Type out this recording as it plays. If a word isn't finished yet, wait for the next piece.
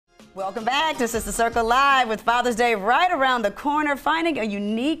Welcome back to Sister Circle Live with Father's Day right around the corner. Finding a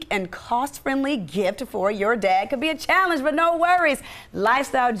unique and cost-friendly gift for your dad could be a challenge, but no worries.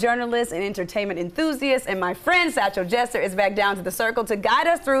 Lifestyle journalist and entertainment enthusiast and my friend Satchel is back down to the circle to guide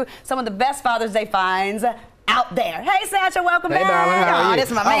us through some of the best Father's Day finds out there. Hey, Satchel, welcome back. Darling, how are you? This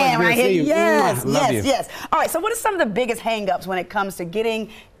is my man right here. Yes, yes, yes. All right, so what are some of the biggest hang-ups when it comes to getting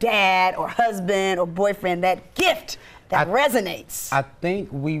dad or husband or boyfriend that gift that resonates? I think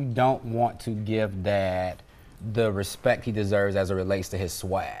we don't want to give dad the respect he deserves as it relates to his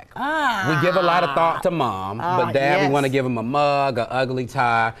swag. We give a lot of thought to mom, but dad, we want to give him a mug, an ugly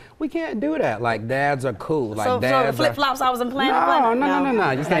tie. We can't do that. Like, dads are cool. Like, so dads the flip-flops I was planning.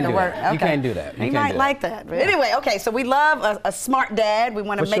 No. You can't do that. You can't do that. You might like that. But anyway, okay, so we love a smart dad. We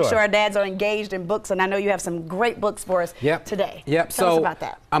want to make sure our dads are engaged in books, and I know you have some great books for us today. Tell us about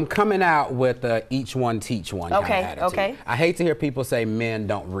that. I'm coming out with each one, teach one kind of attitude. Okay. I hate to hear people say men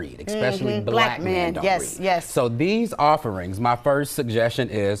don't read, especially black men don't read. Yes. So these offerings, my first suggestion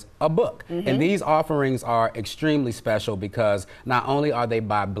is a book. And these offerings are extremely special because not only are they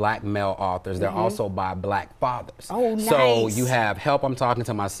by black male authors, they're also by black fathers. Oh, nice. So you have Help I'm Talking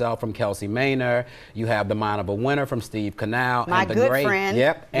to Myself from Kelsey Maynard. You have The Mind of a Winner from Steve Canal. My good friend.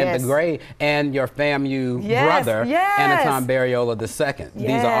 Yep. And The Great. And your FAMU brother, Anton Barriola II.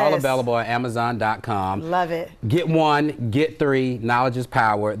 These are all available at Amazon.com. Love it. Get one, get three. Knowledge is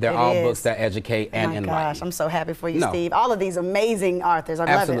power. They're all books that educate and enlighten. Gosh, I'm so happy for you, Steve. All of these amazing authors. I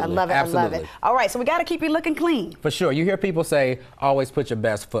love it. I love it. I love it. All right, so we got to keep you looking clean. For sure. You hear people say, always put your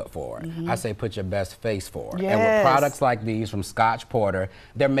best foot forward. I say, put your best face forward. And with products like these from Scotch Porter,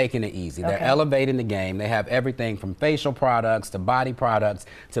 they're making it easy. They're elevating the game. They have everything from facial products to body products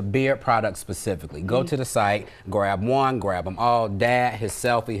to beard products specifically. Go to the site, grab one, grab them all. Dad, his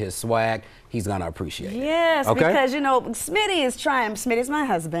selfie, his swag. He's gonna appreciate it. Yes, because you know, Smitty is trying. Smitty's my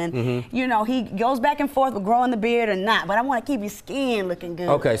husband. You know, he goes back and forth with growing the beard or not, but I want to keep your skin looking good.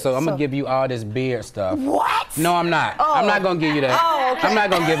 Okay, so I'm gonna give you all this beard stuff. What? No, I'm not. I'm not gonna give you that. Oh, okay. I'm not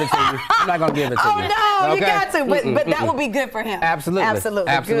gonna give it to you. I'm not gonna give it to you. Oh no, you got to. But that would be good for him. Absolutely.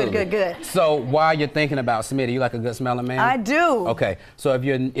 Absolutely. Good. So while you're thinking about Smitty, you like a good smelling man? I do. Okay, so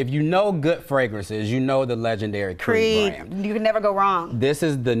if you know good fragrances, you know the legendary Creed brand. You can never go wrong. This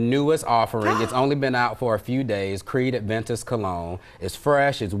is the newest offering. It's only been out for a few days. Creed Adventus Cologne. It's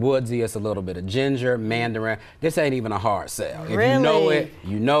fresh, it's woodsy, it's a little bit of ginger, mandarin. This ain't even a hard sell. If you know it,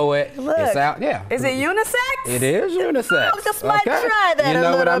 you know it. Look, it's out. Is it unisex? It is unisex. I just might try that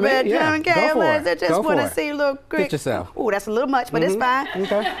a little bit. Yeah, go for it. I just want to see a little quick. Get yourself. Ooh, that's a little much, but it's fine.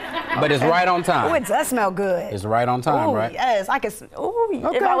 Okay. But it's right on time. Oh, it does smell good. It's right on time, right? Yes, I can.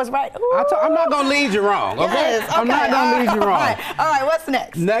 If I was right. I'm not gonna lead you wrong. Okay. Yes, okay. I'm not gonna lead you wrong. All right. What's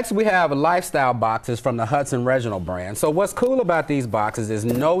next? Next, we have lifestyle boxes from the Hudson Reginald brand. So what's cool about these boxes is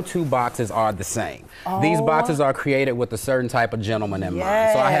no two boxes are the same. These boxes are created with a certain type of gentleman in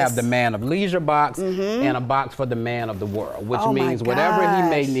mind. So I have the man of leisure box and a box for the man of the world, which means whatever he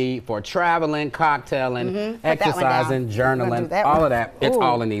may need for traveling, cocktailing, exercising, journaling, all of that, it's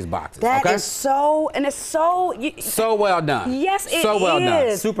all in these boxes. That is so well done. Yes, it is. So well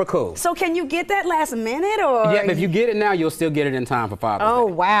done. Super cool. So can you get that last minute or? Yep, if you get it now, you'll still get it in time for Father's Day. Oh,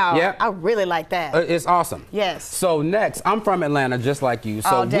 wow. Yep. I really like that. It's awesome. Yes. So next, I'm from Atlanta just like you.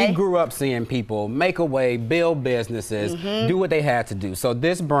 So we grew up seeing people make a way, build businesses, do what they had to do. So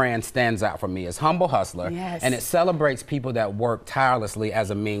this brand stands out for me. It's Humble Hustler. And it celebrates people that work tirelessly as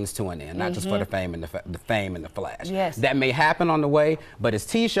a means to an end, not just for the fame and the flash. That may happen on the way, but it's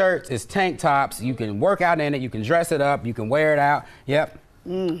t-shirts, it's tank tops, you can work out in it, you can dress it up, you can wear it out. Yep.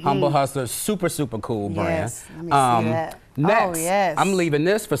 Humble Hustler, super cool brand. Let me see that. Next, I'm leaving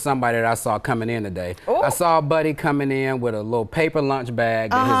this for somebody that I saw coming in today. I saw a buddy coming in with a little paper lunch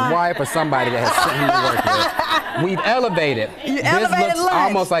bag that his wife or somebody that has sent him to work with. We've elevated. This looks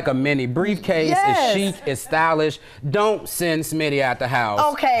almost like a mini briefcase. It's chic, it's stylish. Don't send Smitty out the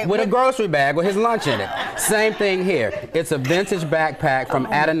house with a grocery bag with his lunch in it. Same thing here. It's a vintage backpack from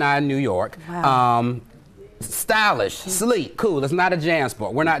Adonai, New York. Stylish, sleek, cool. It's not a jam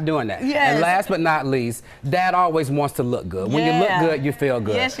sport. We're not doing that. And last but not least, Dad always wants to look good. When you look good, you feel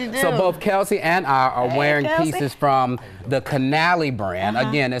good. Yes, you do. So both Kelsey and I are wearing pieces from the Canali brand.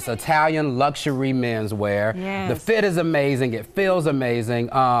 Again, it's Italian luxury menswear. The fit is amazing. It feels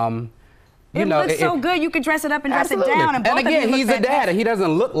amazing. It looks so good. You could dress it up and dress it down. And again, he's a dad, and he doesn't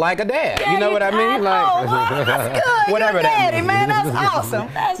look like a dad. You know what I mean? Like, that's good. Whatever that means. Man, that's awesome.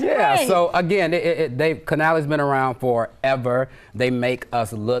 That's great. So again, Canali's been around forever. They make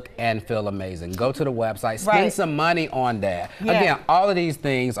us look and feel amazing. Go to the website, spend some money on that. Again, all of these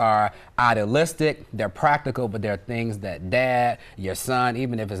things are idealistic, they're practical, but they're things that dad, your son,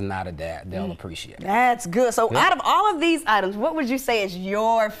 even if it's not a dad, they'll appreciate. That's good. So out of all of these items, what would you say is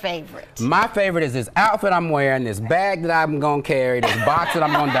your favorite? My favorite is this outfit I'm wearing, this bag that I'm going to carry, this box that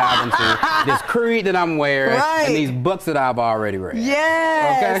I'm going to dive into, this creed that I'm wearing, and these books that I've already read.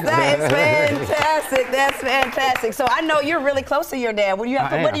 Yes, okay? That is fantastic. That's fantastic. So I know you're really close to your dad. What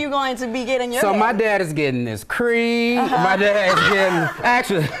are you going to be getting your dad? So my dad is getting this creed. My dad is getting,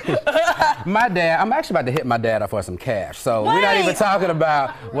 actually, I'm actually about to hit my dad up for some cash. So we're not even talking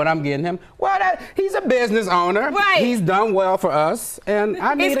about what I'm getting him. Well, he's a business owner. Right. He's done well for us, and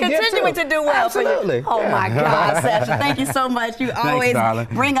I need He's continuing to do well for you. Oh my God, Satchel, thank you so much. You always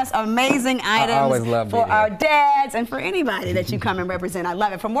bring us amazing items for our dads and for anybody that you come and represent. I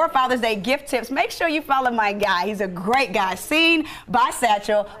love it. For more Father's Day gift tips, make sure you follow my guy. He's a great guy. Seen by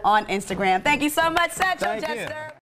Satchel on Instagram. Thank you so much, Satchel Jester.